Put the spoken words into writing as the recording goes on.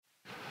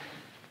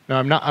No,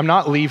 I'm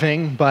not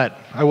leaving, but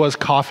I was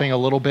coughing a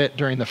little bit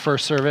during the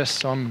first service,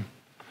 so I'm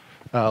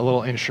a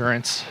little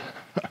insurance.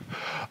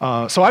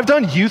 So I've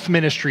done youth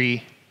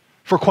ministry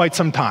for quite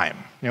some time,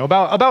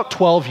 about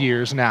 12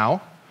 years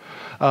now.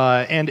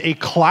 And a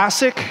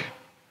classic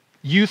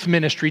youth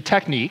ministry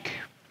technique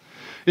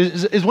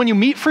is when you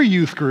meet for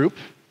youth group,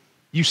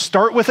 you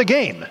start with a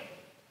game.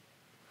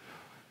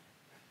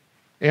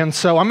 And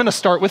so I'm going to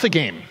start with a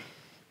game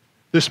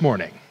this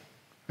morning,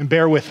 and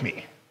bear with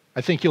me.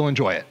 I think you'll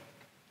enjoy it.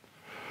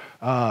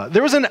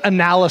 There was an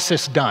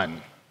analysis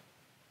done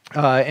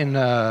in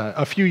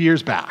a few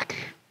years back.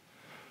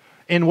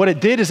 And what it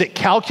did is it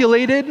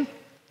calculated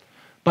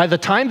by the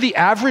time the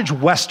average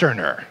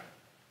Westerner,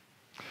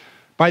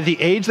 by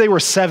the age they were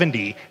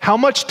 70, how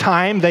much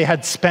time they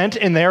had spent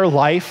in their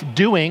life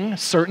doing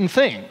certain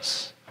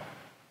things.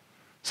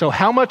 So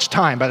how much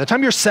time, by the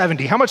time you're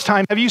 70, how much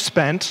time have you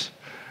spent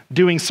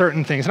doing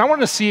certain things? And I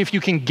want to see if you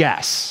can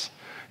guess.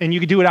 And you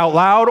can do it out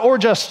loud or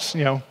just,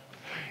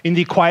 in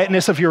the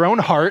quietness of your own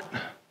heart,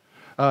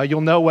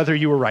 you'll know whether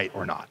you were right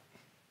or not.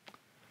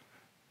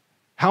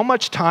 How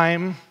much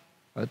time,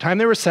 by the time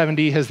they were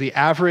 70, has the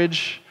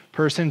average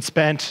person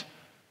spent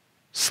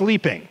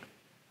sleeping?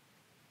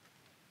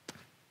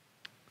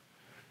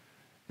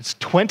 It's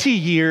 20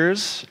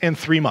 years and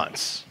 3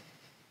 months.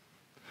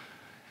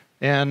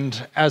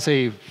 And as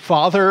a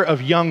father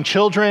of young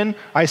children,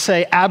 I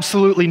say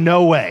absolutely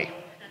no way.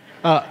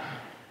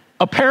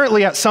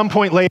 Apparently, at some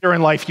point later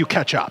in life, you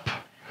catch up.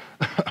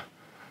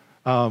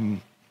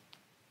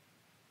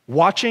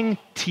 Watching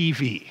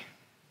TV.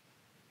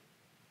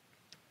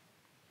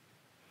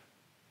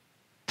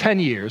 10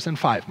 years and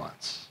 5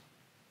 months.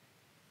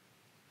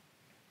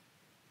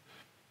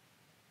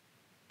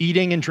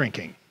 Eating and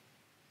drinking.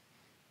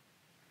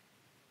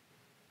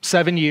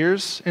 7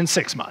 years and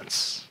 6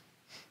 months.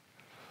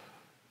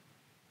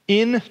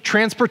 In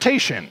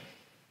transportation.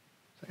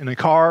 In a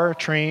car,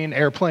 train,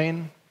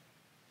 airplane.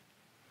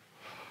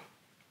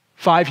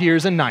 5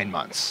 years and 9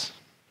 months.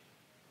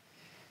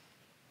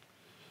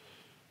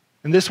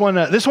 And this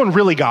one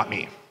really got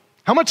me.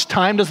 How much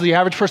time does the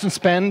average person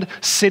spend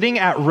sitting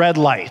at red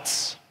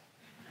lights?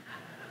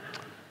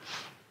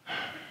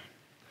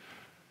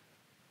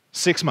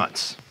 6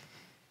 months.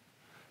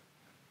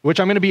 Which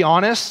I'm going to be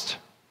honest,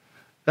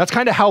 that's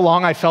kind of how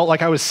long I felt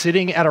like I was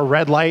sitting at a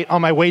red light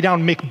on my way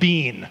down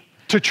McBean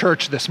to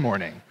church this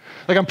morning.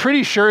 Like, I'm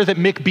pretty sure that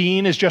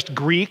McBean is just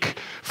Greek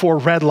for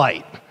red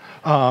light.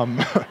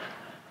 And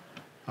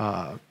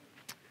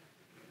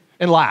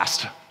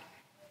last,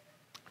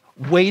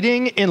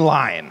 waiting in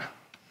line.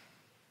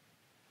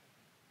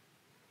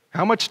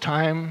 How much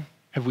time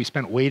have we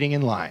spent waiting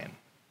in line?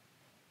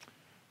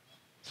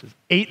 This is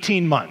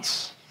 18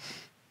 months.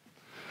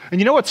 And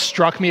you know what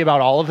struck me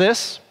about all of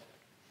this?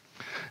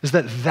 Is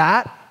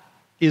that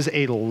is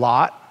a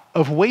lot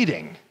of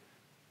waiting.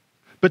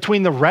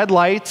 Between the red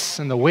lights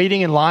and the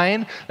waiting in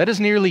line, that is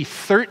nearly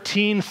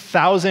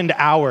 13,000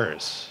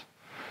 hours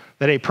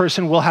that a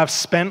person will have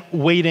spent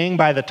waiting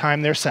by the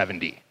time they're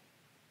 70.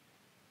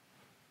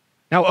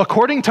 Now,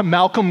 according to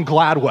Malcolm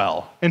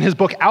Gladwell, in his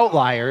book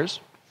Outliers,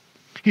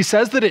 he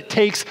says that it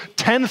takes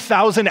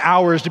 10,000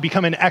 hours to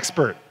become an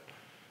expert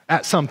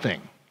at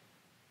something.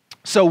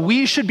 So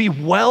we should be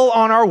well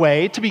on our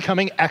way to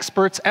becoming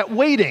experts at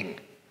waiting.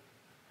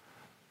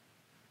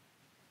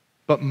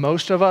 But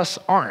most of us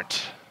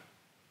aren't,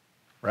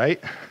 right?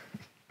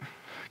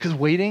 Because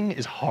waiting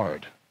is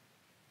hard.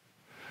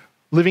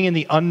 Living in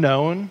the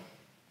unknown,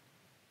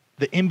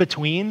 the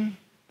in-between,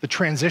 the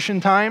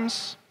transition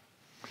times,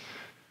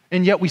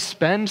 and yet we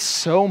spend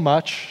so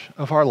much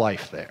of our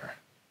life there,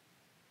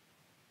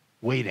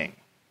 waiting.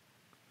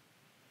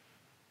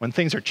 When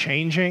things are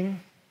changing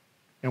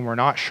and we're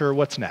not sure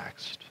what's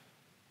next,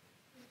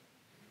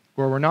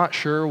 or we're not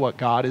sure what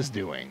God is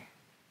doing.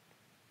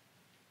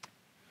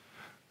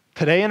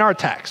 Today in our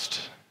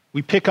text,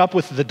 we pick up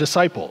with the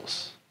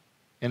disciples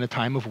in a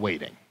time of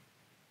waiting.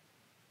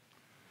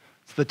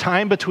 It's the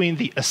time between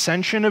the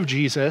ascension of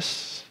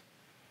Jesus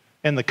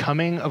and the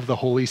coming of the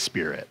Holy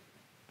Spirit,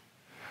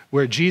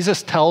 where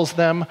Jesus tells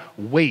them,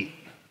 wait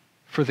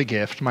for the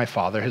gift my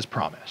Father has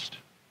promised.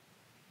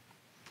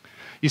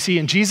 You see,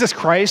 in Jesus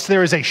Christ,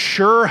 there is a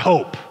sure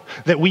hope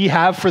that we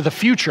have for the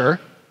future,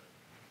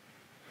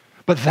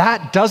 but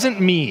that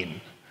doesn't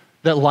mean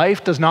that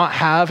life does not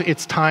have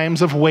its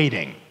times of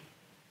waiting,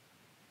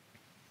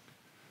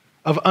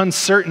 of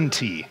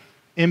uncertainty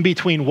in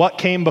between what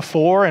came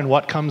before and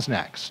what comes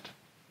next.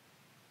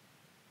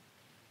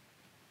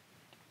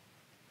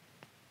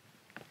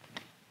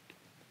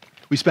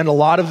 We spend a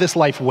lot of this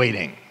life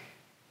waiting.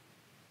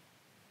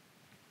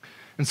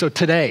 And so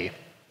today,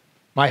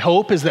 my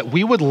hope is that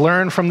we would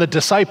learn from the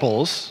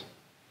disciples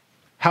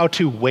how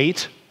to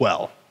wait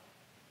well.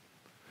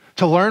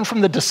 To learn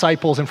from the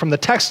disciples and from the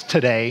text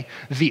today,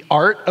 the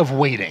art of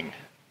waiting.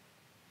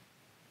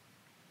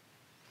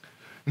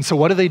 And so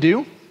what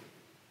do?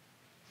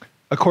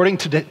 According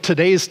to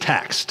today's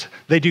text,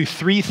 they do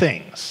three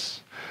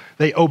things.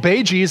 They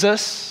obey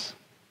Jesus,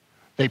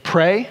 they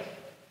pray,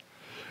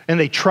 and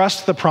they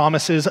trust the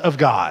promises of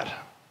God.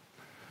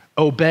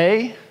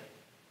 obey,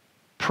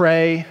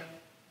 pray,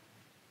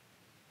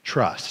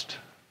 trust.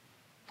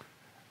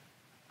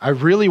 I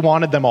really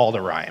wanted them all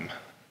to rhyme.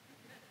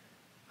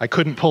 I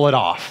couldn't pull it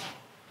off.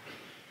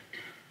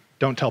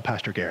 Don't tell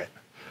Pastor Garrett.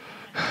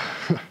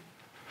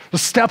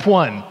 Step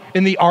one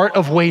in the art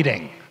of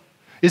waiting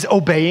is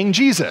obeying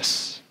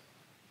Jesus.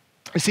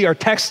 You see, our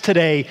text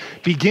today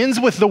begins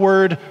with the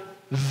word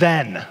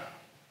then.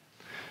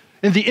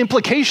 And the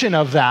implication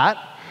of that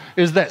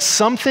is that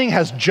something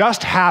has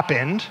just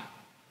happened,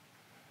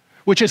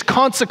 which is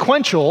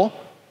consequential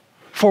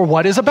for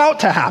what is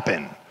about to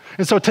happen.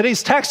 And so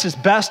today's text is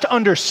best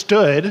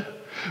understood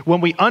when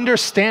we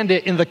understand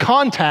it in the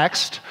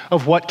context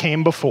of what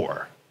came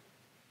before.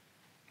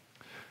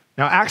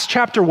 Now, Acts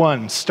chapter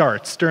 1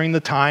 starts during the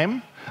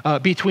time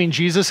between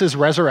Jesus'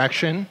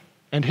 resurrection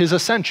and his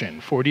ascension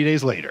 40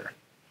 days later.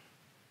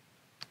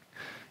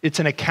 It's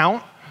an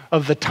account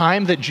of the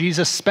time that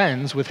Jesus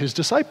spends with his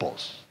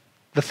disciples,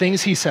 the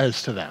things he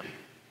says to them.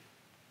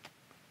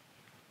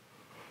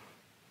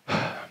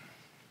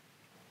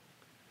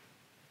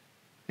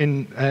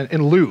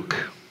 In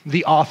Luke,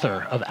 the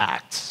author of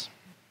Acts,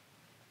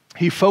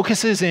 he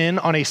focuses in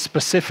on a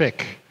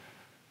specific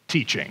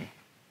teaching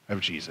of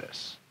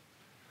Jesus,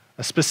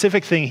 a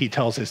specific thing he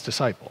tells his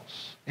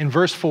disciples. In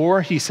verse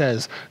 4, he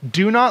says,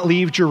 "Do not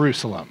leave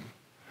Jerusalem,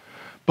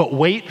 but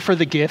wait for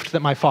the gift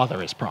that my Father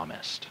has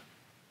promised."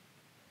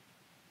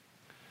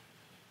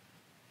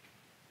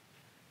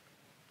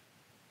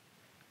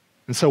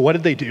 And so what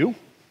did they do?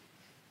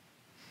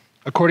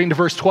 According to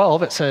verse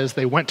 12, it says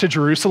they went to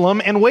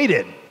Jerusalem and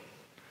waited.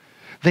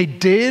 They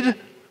did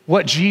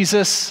what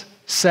Jesus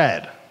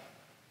said.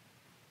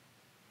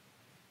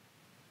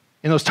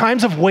 In those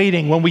times of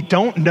waiting, when we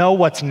don't know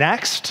what's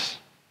next,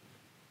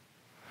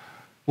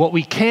 what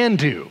we can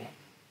do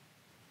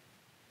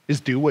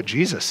is do what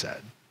Jesus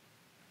said.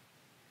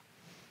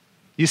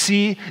 You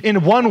see,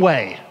 in one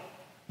way,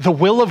 the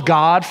will of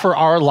God for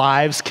our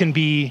lives can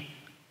be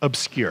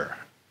obscure.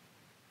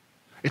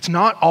 It's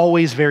not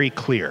always very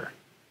clear.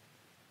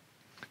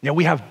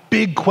 We have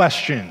big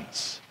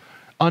questions,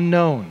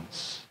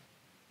 unknowns.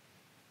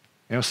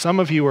 Some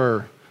of you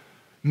are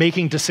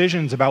making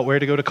decisions about where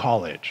to go to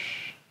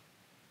college,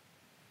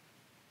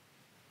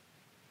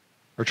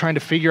 or trying to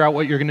figure out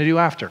what you're going to do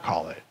after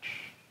college.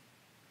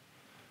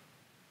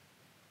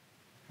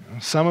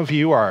 Some of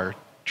you are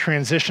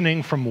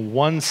transitioning from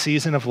one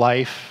season of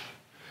life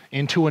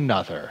into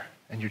another,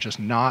 and you're just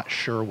not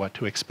sure what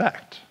to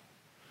expect.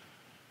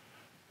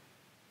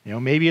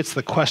 Maybe it's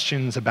the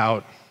questions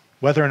about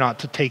whether or not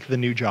to take the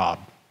new job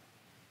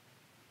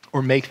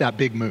or make that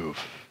big move.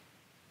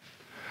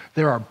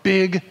 There are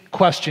big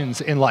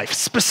questions in life,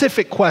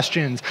 specific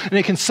questions, and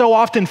it can so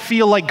often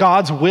feel like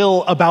God's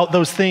will about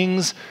those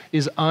things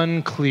is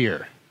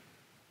unclear.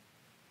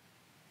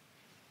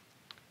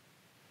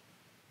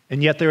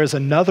 And yet there is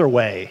another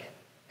way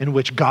in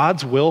which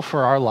God's will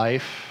for our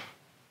life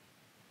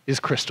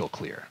is crystal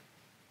clear.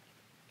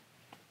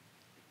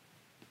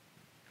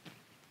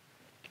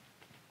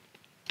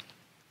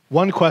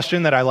 One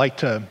question that I like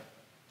to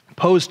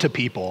pose to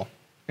people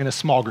in a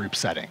small group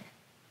setting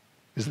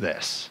is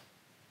this: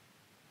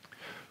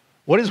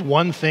 what is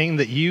one thing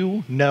that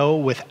you know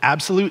with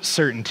absolute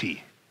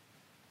certainty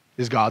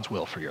is God's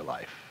will for your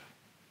life?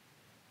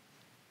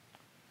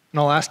 And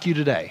I'll ask you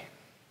today,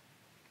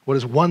 what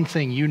is one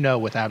thing you know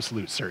with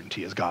absolute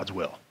certainty is God's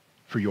will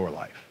for your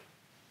life?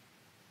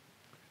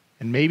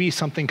 And maybe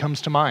something comes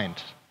to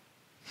mind.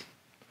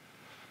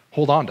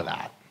 Hold on to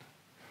that.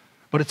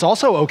 But it's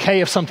also okay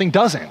if something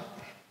doesn't.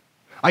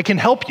 I can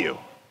help you.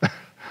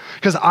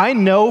 Because I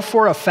know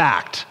for a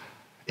fact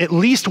at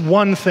least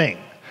one thing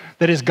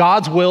that is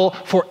God's will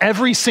for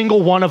every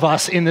single one of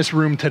us in this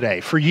room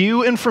today. For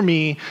you and for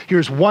me,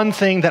 here's one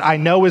thing that I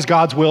know is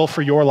God's will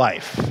for your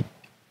life.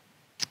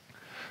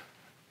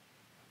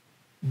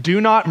 Do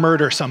not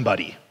murder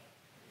somebody.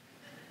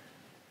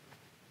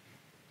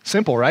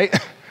 Simple, right?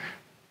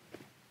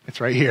 It's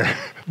right here.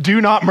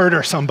 Do not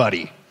murder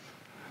somebody.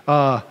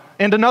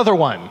 And another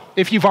one,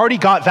 if you've already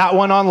got that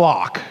one on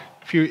lock,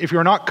 if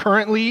you're not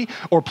currently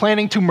or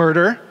planning to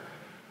murder,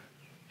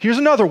 here's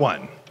another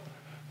one.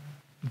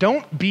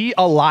 Don't be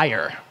a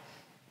liar.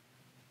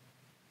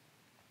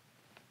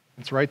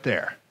 It's right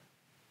there.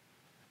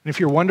 And if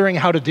you're wondering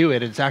how to do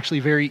it, it's actually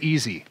very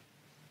easy.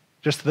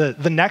 Just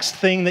the next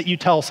thing that you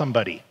tell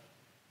somebody,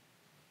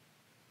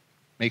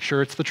 make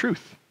sure it's the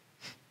truth.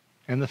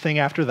 And the thing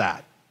after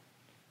that.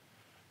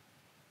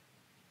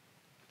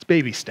 It's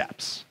baby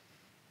steps.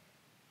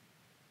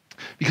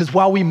 Because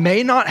while we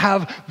may not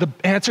have the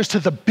answers to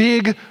the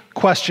big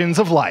questions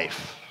of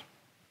life,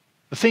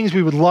 the things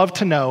we would love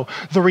to know,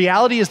 the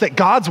reality is that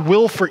God's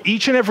will for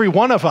each and every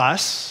one of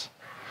us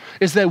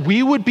is that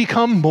we would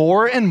become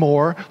more and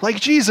more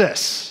like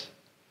Jesus.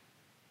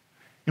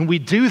 And we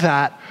do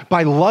that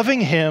by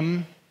loving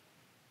him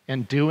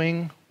and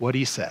doing what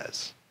he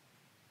says.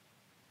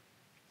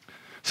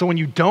 So when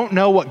you don't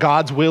know what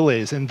God's will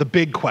is in the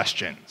big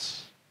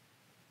questions,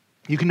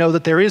 you can know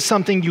that there is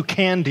something you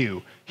can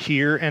do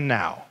here and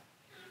now.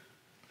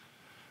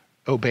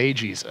 Obey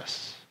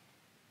Jesus.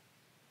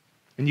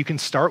 And you can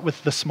start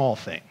with the small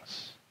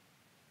things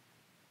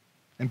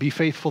and be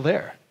faithful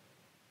there.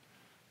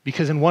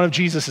 Because in one of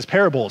Jesus'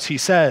 parables, he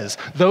says,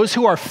 those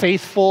who are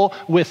faithful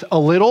with a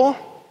little,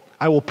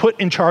 I will put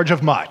in charge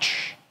of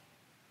much.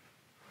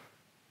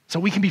 So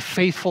we can be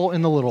faithful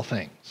in the little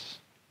things.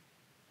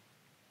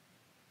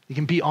 You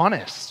can be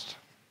honest.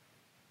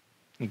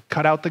 You can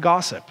cut out the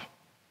gossip.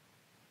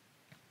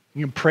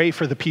 You can pray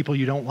for the people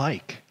you don't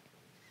like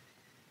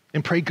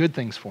and pray good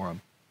things for them.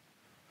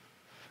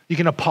 You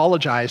can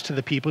apologize to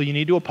the people you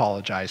need to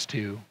apologize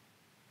to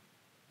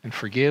and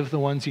forgive the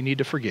ones you need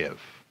to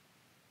forgive.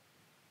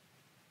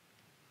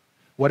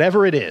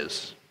 Whatever it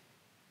is,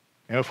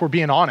 if we're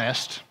being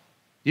honest,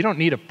 you don't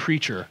need a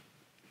preacher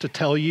to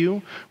tell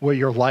you where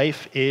your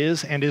life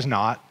is and is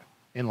not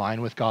in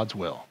line with God's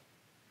will.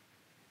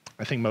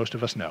 I think most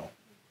of us know.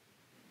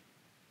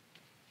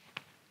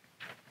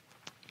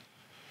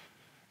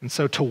 And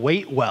so to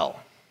wait well,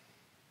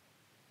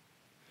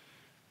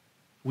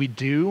 we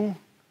do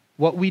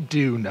what we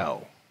do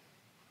know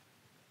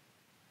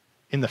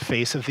in the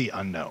face of the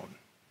unknown.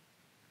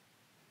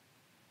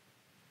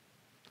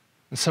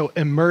 And so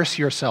immerse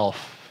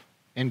yourself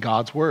in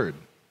God's word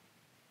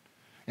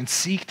and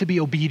seek to be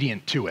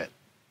obedient to it.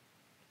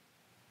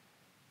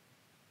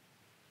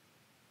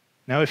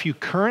 Now, if you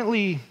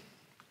currently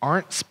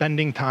aren't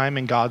spending time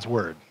in God's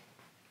word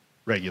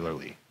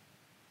regularly,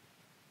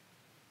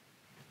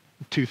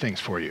 two things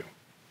for you.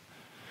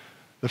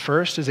 The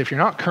first is if you're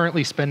not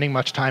currently spending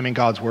much time in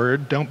God's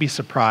word, don't be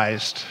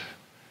surprised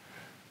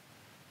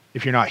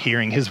if you're not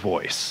hearing his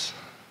voice.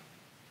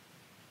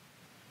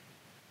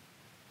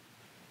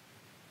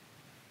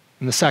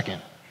 And the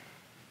second,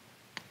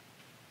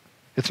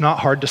 it's not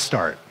hard to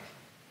start.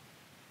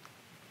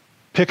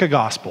 Pick a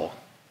gospel.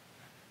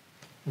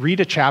 Read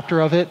a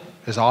chapter of it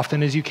as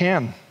often as you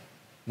can.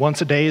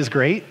 Once a day is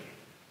great.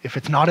 If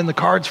it's not in the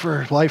cards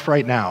for life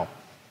right now,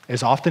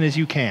 as often as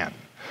you can.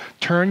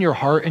 Turn your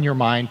heart and your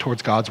mind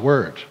towards God's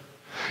word.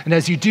 And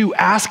as you do,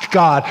 ask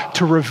God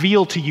to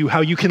reveal to you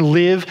how you can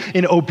live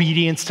in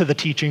obedience to the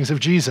teachings of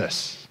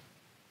Jesus.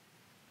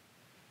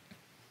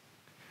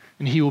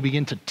 And he will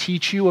begin to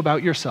teach you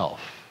about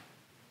yourself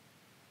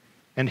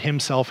and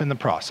himself in the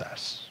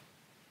process.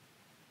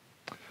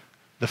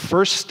 The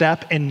first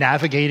step in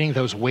navigating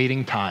those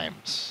waiting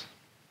times,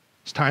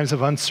 those times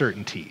of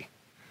uncertainty,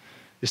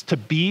 is to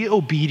be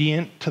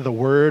obedient to the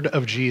word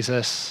of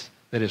Jesus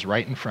that is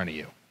right in front of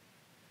you.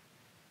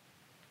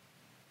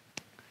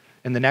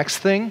 And the next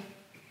thing,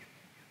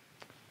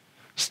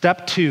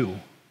 step 2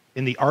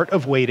 in the art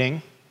of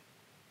waiting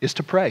is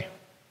to pray.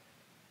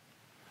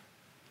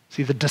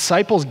 See, the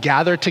disciples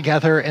gather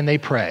together and they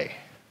pray.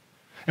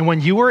 And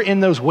when you are in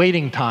those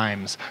waiting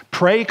times,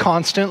 pray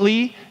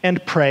constantly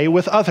and pray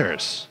with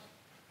others.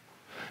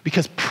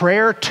 Because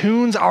prayer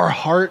tunes our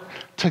heart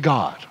to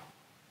God.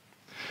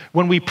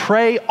 When we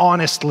pray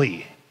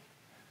honestly,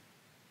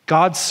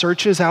 God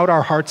searches out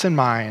our hearts and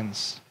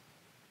minds,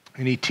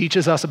 and he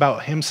teaches us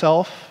about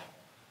himself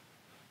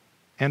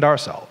and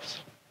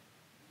ourselves.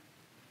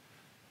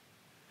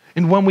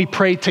 And when we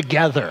pray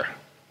together,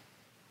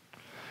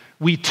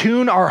 we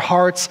tune our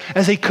hearts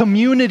as a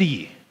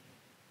community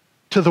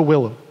to the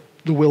will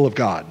of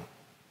God.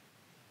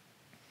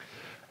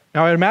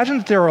 Now, I imagine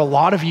that there are a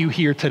lot of you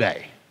here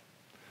today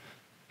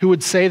who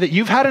would say that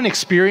you've had an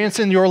experience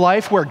in your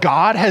life where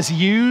God has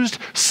used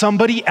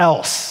somebody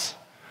else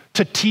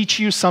to teach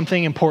you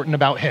something important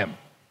about him.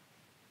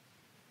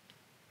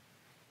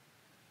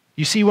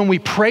 You see, when we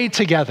pray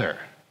together,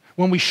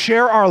 when we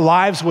share our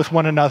lives with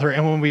one another,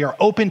 and when we are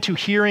open to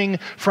hearing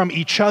from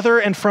each other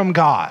and from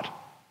God,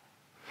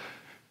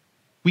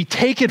 we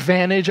take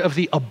advantage of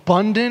the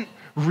abundant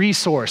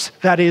resource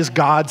that is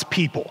God's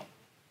people.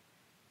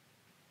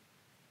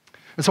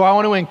 And so I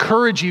want to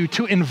encourage you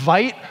to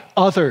invite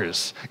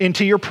others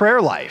into your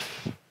prayer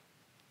life.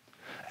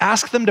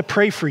 Ask them to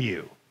pray for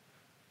you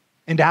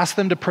and ask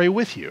them to pray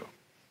with you.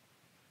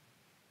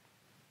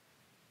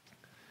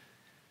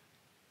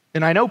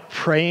 And I know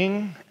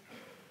praying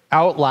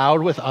out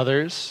loud with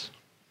others,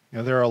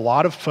 there are a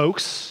lot of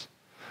folks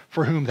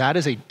for whom that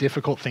is a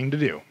difficult thing to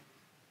do.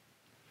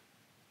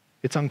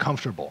 It's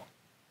uncomfortable.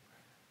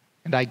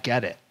 And I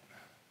get it.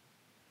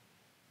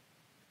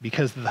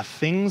 Because the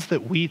things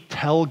that we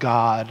tell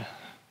God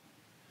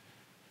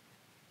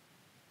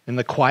in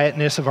the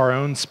quietness of our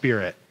own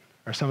spirit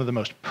are some of the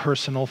most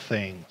personal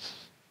things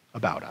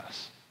about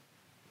us.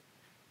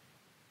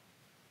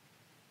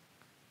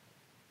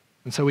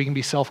 And so we can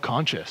be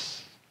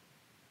self-conscious.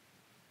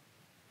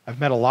 I've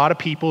met a lot of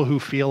people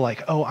who feel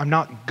like, oh, I'm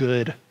not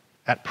good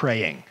at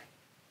praying.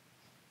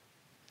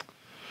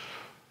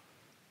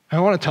 I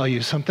want to tell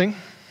you something.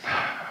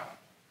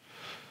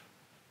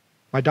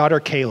 My daughter,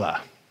 Kayla,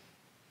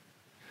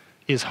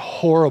 is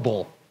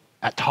horrible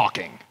at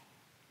talking.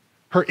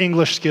 Her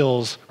English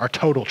skills are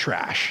total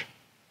trash.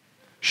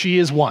 She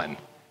is one.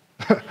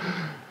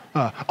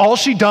 All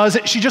she does,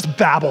 she just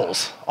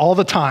babbles all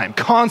the time,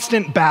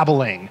 constant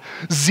babbling,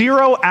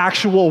 zero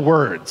actual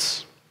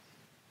words.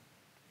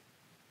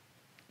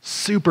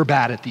 Super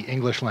bad at the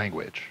English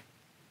language.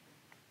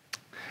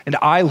 And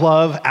I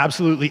love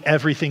absolutely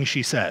everything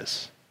she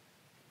says.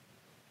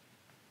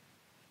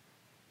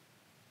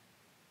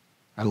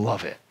 I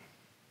love it.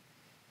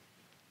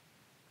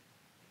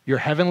 Your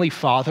heavenly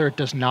Father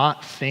does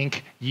not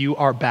think you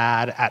are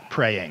bad at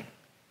praying.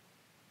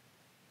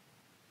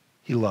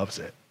 He loves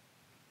it.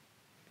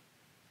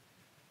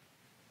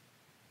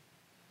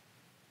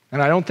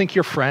 And I don't think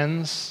your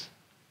friends,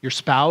 your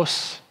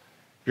spouse,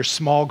 your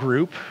small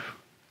group,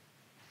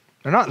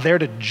 they're not there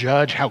to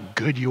judge how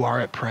good you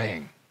are at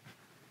praying.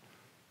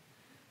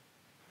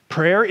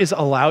 Prayer is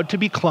allowed to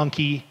be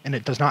clunky, and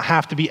it does not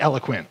have to be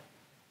eloquent.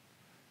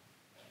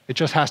 It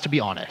just has to be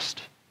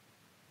honest.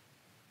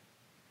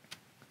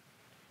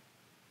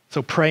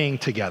 So praying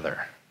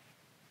together,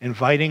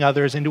 inviting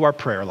others into our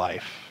prayer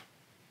life,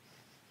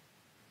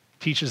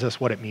 teaches us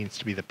what it means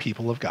to be the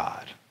people of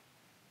God.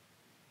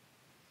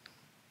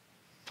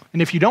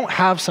 And if you don't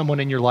have someone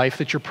in your life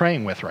that you're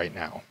praying with right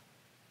now,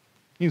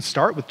 you can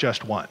start with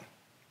just one.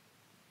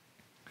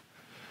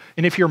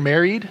 And if you're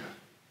married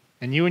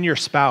and you and your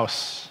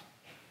spouse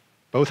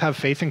both have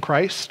faith in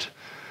Christ,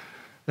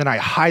 then I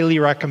highly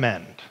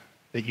recommend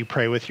that you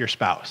pray with your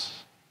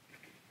spouse.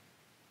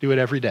 Do it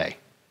every day.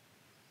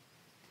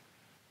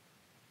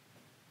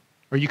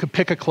 Or you could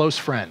pick a close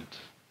friend.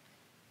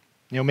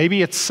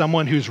 Maybe it's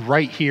someone who's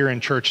right here in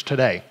church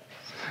today.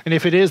 And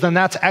if it is, then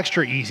that's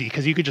extra easy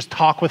because you could just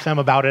talk with them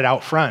about it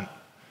out front.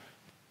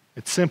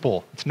 It's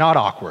simple. It's not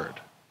awkward.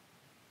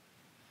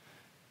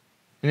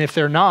 And if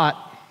they're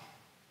not,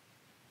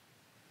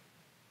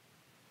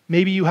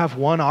 maybe you have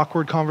one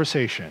awkward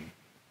conversation.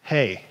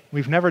 Hey,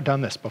 we've never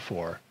done this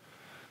before,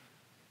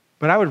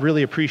 but I would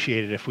really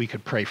appreciate it if we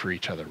could pray for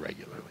each other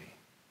regularly.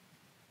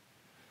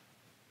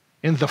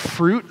 And the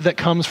fruit that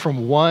comes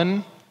from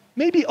one,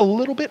 maybe a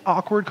little bit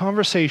awkward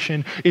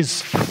conversation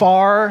is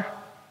far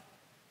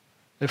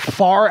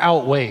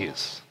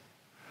outweighs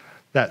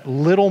that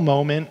little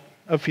moment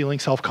of feeling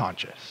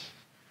self-conscious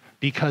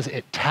because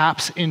it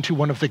taps into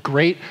one of the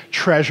great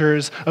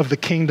treasures of the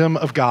kingdom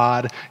of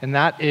God, and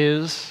that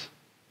is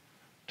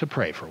to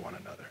pray for one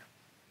another.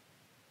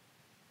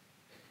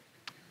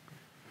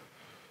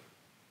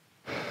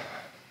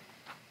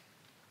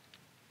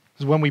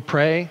 Because when we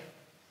pray,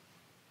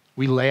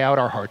 we lay out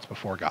our hearts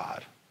before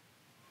God.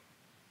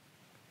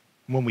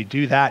 When we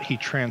do that, He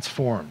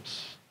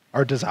transforms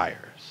our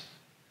desires,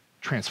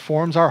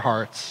 transforms our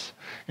hearts,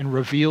 and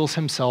reveals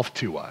Himself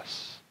to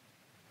us.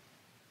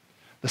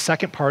 The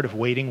second part of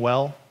waiting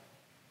well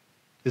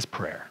is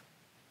prayer.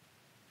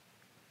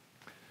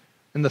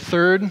 And the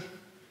third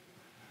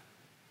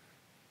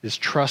is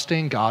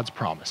trusting God's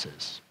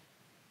promises.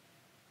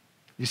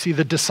 You see,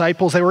 the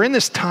disciples, they were in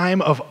this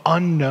time of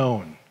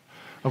unknown,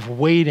 of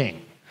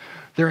waiting.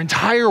 Their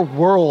entire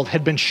world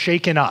had been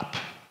shaken up.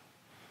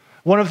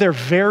 One of their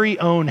very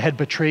own had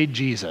betrayed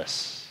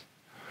Jesus.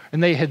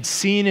 And they had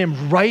seen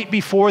him right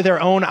before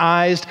their own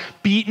eyes,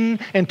 beaten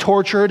and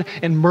tortured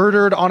and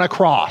murdered on a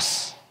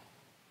cross.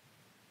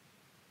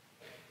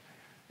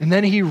 And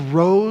then he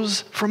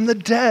rose from the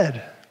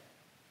dead.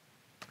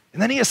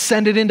 And then he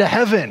ascended into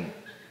heaven.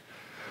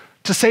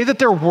 To say that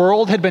their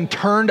world had been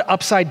turned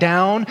upside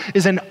down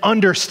is an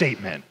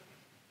understatement.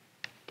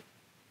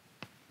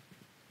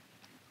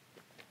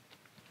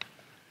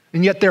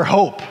 And yet their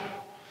hope,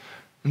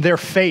 their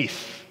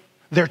faith,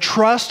 their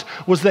trust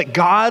was that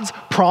God's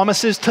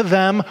promises to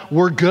them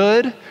were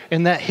good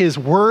and that His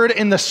word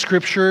in the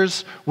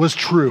scriptures was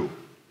true.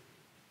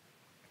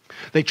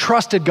 They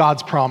trusted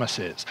God's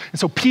promises. And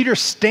so Peter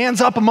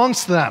stands up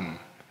amongst them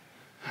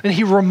and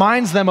he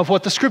reminds them of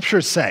what the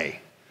scriptures say.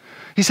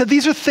 He said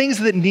these are things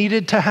that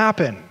needed to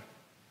happen.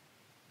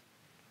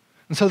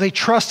 And so they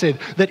trusted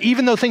that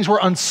even though things were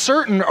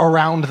uncertain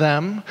around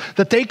them,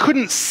 that they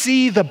couldn't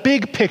see the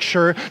big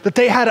picture, that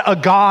they had a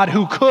God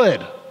who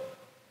could.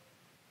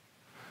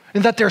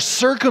 And that their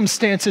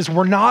circumstances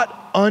were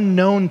not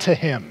unknown to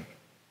Him.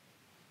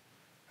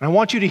 And I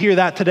want you to hear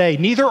that today.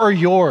 Neither are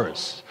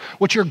yours.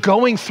 What you're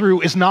going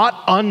through is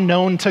not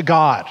unknown to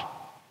God.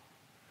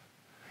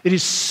 It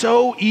is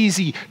so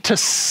easy to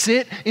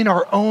sit in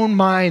our own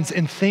minds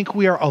and think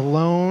we are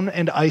alone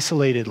and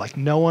isolated, like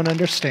no one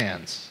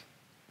understands.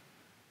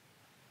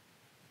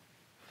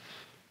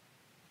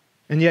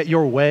 And yet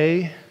your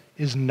way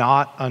is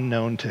not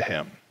unknown to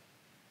Him.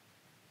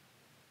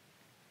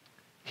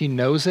 He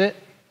knows it,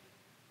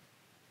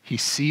 He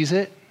sees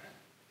it,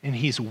 and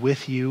He's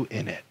with you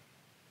in it.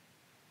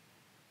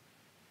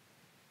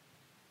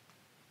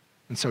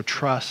 And so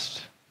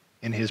trust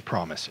in His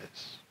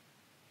promises.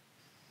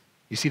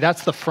 You see,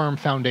 that's the firm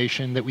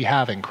foundation that we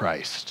have in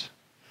Christ.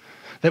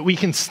 That we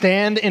can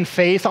stand in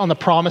faith on the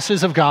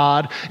promises of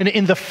God and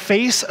in the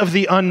face of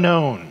the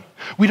unknown.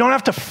 We don't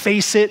have to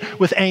face it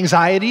with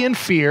anxiety and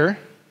fear.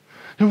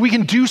 We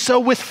can do so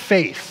with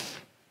faith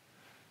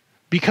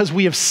because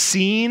we have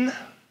seen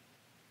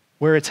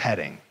where it's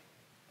heading.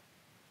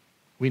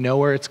 We know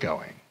where it's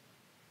going.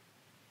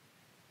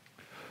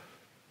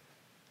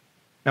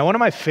 Now, one of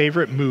my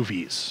favorite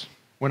movies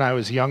when I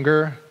was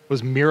younger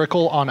was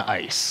Miracle on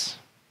Ice.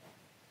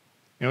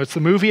 It's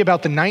the movie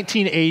about the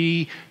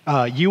 1980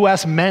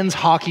 U.S. men's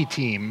hockey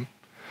team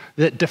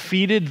that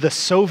defeated the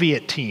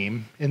Soviet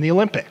team in the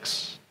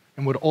Olympics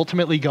and would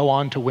ultimately go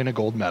on to win a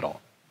gold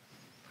medal.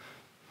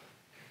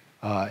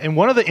 And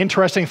one of the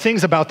interesting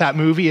things about that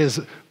movie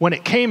is when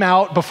it came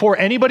out, before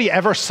anybody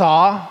ever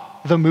saw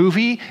the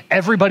movie,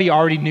 everybody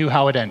already knew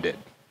how it ended.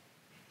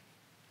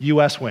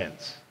 U.S.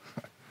 wins.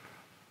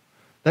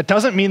 That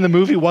doesn't mean the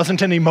movie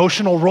wasn't an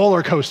emotional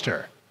roller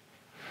coaster.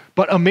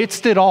 But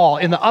amidst it all,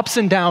 in the ups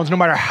and downs, no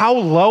matter how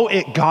low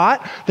it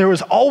got, there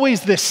was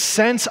always this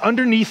sense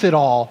underneath it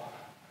all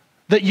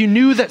that you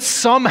knew that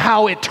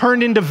somehow it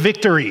turned into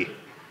victory.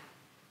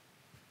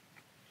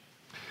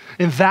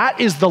 And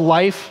that is the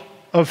life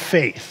of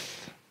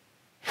faith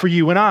for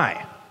you and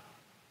I.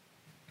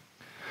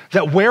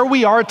 That where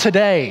we are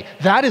today,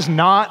 that is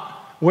not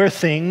where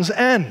things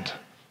end.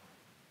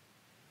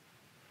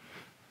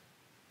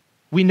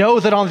 We know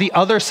that on the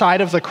other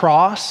side of the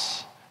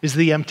cross is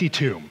the empty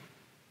tomb.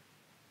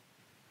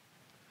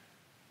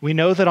 We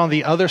know that on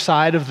the other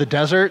side of the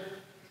desert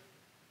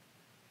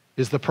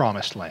is the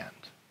promised land.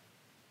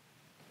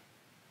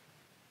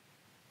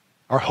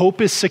 Our hope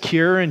is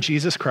secure in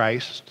Jesus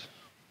Christ.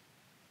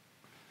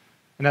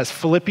 And as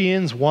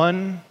Philippians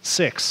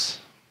 1:6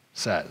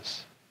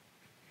 says,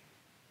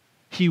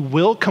 He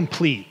will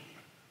complete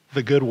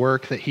the good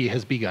work that He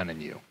has begun in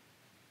you.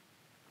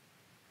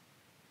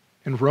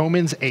 In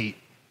Romans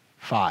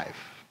 8:5,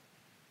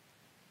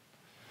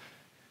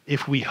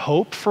 if we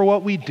hope for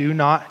what we do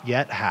not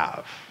yet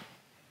have,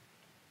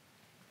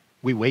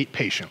 we wait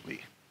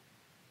patiently.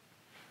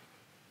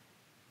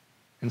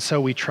 And so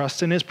we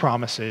trust in His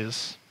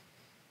promises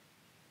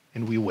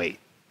and we wait.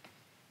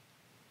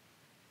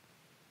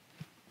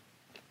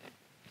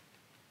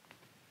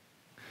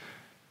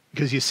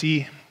 Because you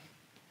see,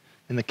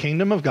 in the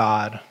kingdom of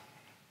God,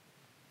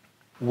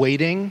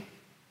 waiting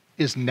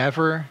is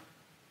never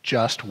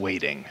just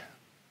waiting.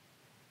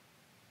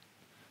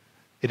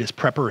 It is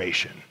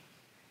preparation.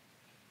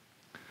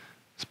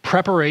 It's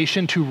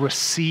preparation to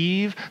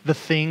receive the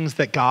things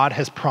that God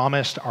has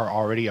promised are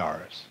already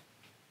ours.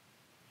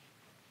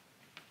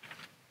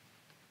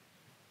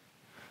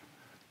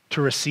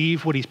 To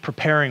receive what He's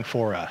preparing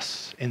for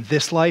us in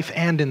this life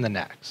and in the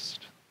next.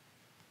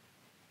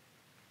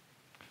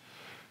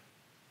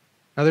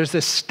 Now there's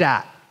this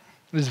stat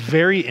that is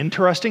very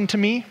interesting to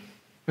me.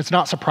 It's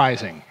not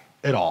surprising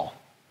at all.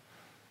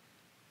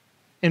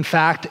 In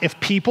fact, if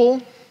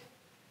people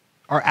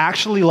are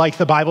actually like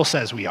the Bible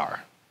says we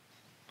are,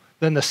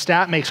 then the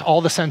stat makes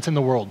all the sense in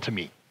the world to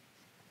me.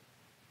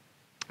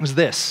 It was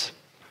this.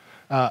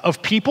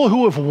 Of people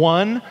who have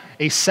won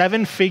a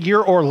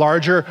 7-figure or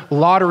larger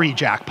lottery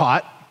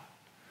jackpot,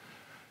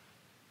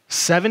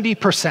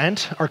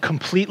 70% are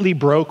completely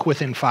broke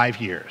within 5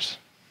 years.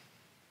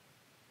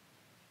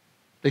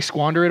 They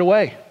squander it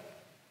away.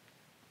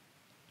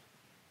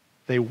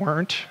 They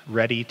weren't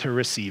ready to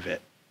receive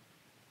it.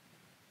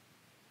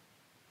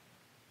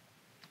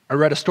 I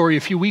read a story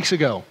a few weeks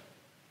ago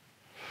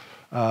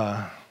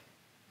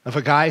of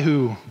a guy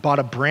who bought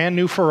a brand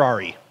new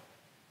Ferrari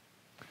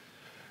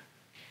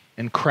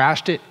and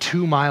crashed it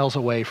 2 miles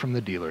away from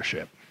the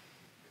dealership.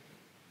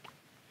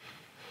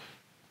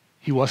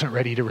 He wasn't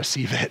ready to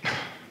receive it.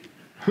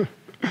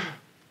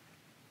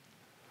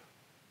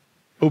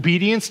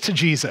 Obedience to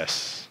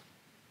Jesus.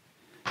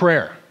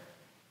 Prayer,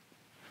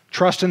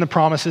 trust in the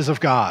promises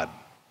of God.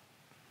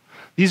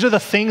 These are the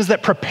things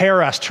that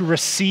prepare us to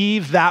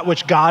receive that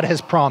which God has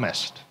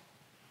promised,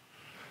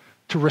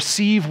 to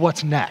receive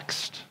what's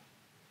next.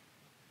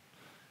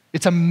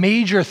 It's a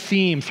major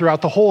theme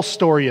throughout the whole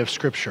story of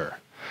Scripture.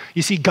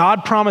 You see,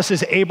 God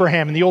promises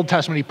Abraham in the Old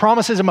Testament, He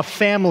promises him a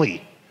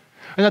family,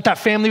 and that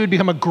family would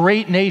become a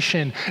great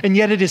nation, and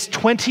yet it is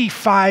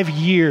 25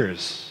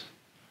 years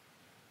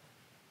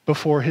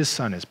before his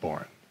son is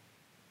born.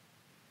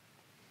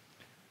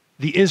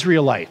 The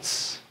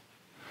Israelites,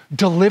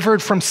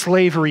 delivered from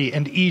slavery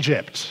in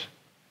Egypt,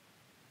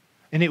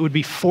 and it would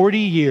be 40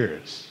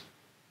 years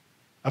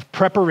of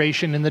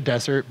preparation in the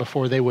desert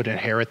before they would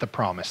inherit the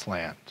promised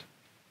land.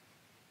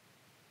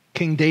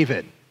 King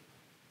David,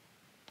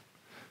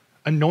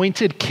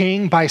 anointed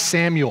king by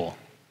Samuel,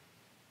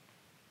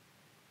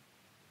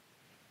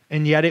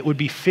 and yet it would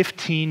be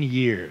 15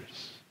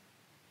 years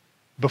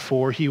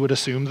before he would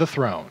assume the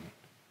throne.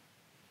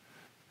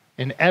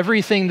 And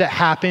everything that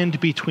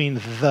happened between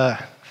the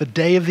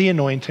day of the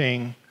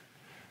anointing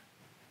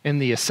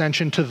and the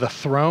ascension to the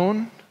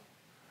throne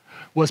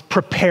was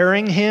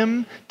preparing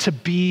him to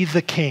be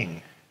the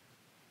king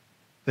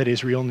that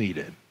Israel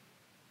needed.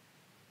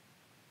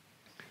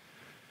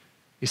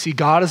 You see,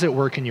 God is at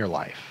work in your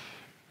life.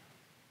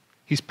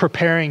 He's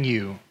preparing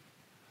you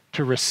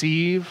to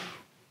receive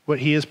what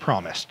He has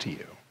promised to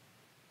you.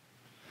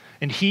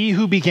 And He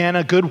who began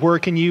a good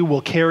work in you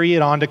will carry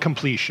it on to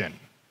completion.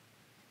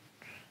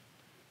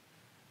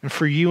 And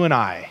for you and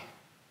I,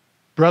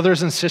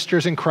 brothers and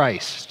sisters in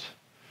Christ,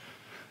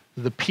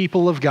 the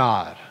people of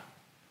God,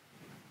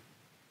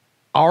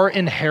 our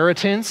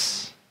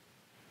inheritance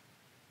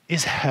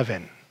is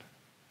heaven,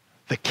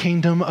 the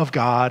kingdom of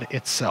God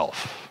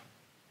itself.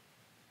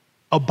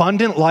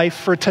 abundant life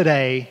for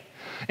today,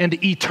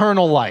 and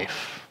eternal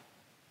life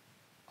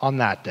on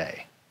that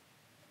day.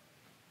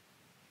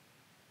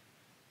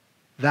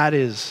 That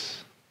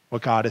is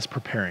what God is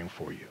preparing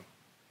for you.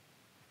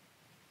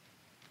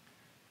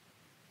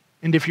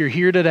 And if you're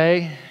here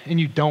today and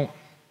you don't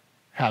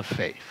have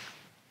faith,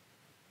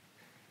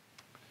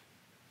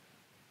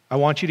 I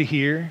want you to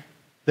hear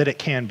that it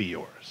can be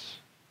yours.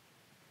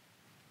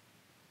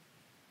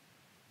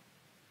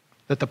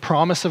 That the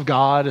promise of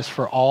God is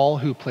for all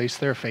who place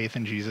their faith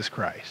in Jesus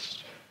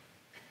Christ.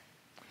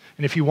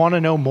 And if you want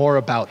to know more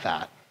about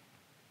that,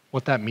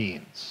 what that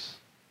means,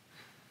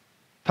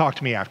 talk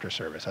to me after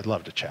service. I'd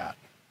love to chat.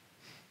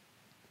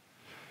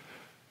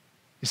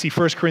 You see,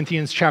 1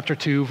 Corinthians chapter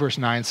 2, verse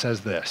 9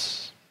 says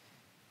this,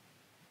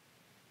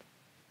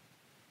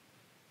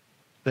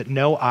 that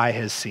no eye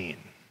has seen,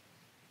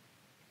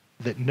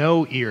 that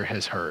no ear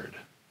has heard,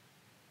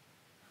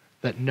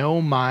 that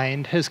no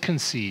mind has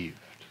conceived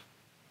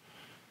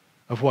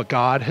of what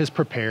God has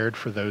prepared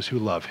for those who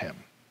love him.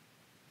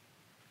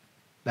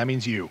 That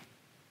means you.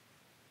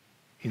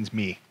 It means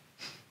me.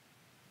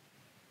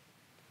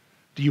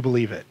 Do you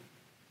believe it?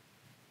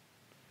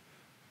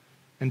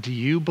 And do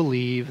you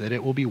believe that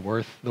it will be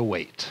worth the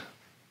wait?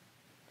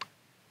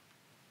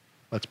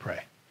 Let's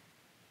pray.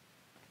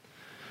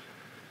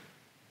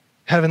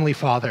 Heavenly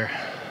Father,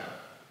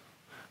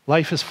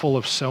 life is full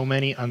of so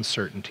many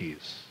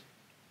uncertainties.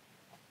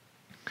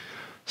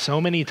 So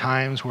many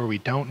times where we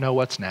don't know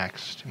what's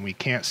next and we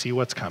can't see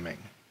what's coming.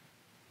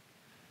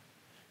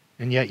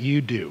 And yet you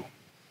do.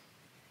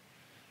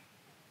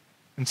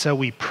 And so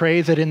we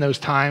pray that in those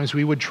times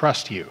we would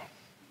trust you.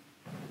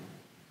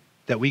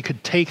 That we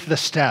could take the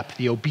step,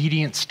 the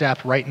obedient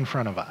step right in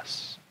front of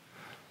us.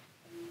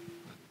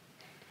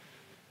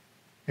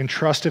 And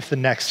trust if the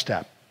next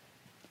step,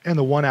 and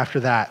the one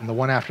after that, and the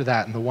one after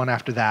that, and the one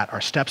after that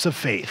are steps of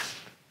faith,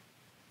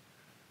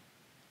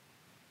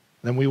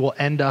 then we will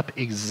end up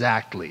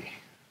exactly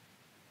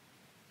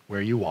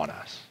where you want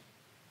us.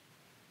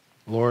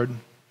 Lord,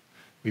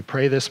 we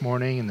pray this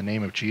morning in the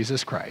name of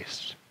Jesus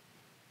Christ.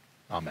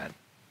 Amen.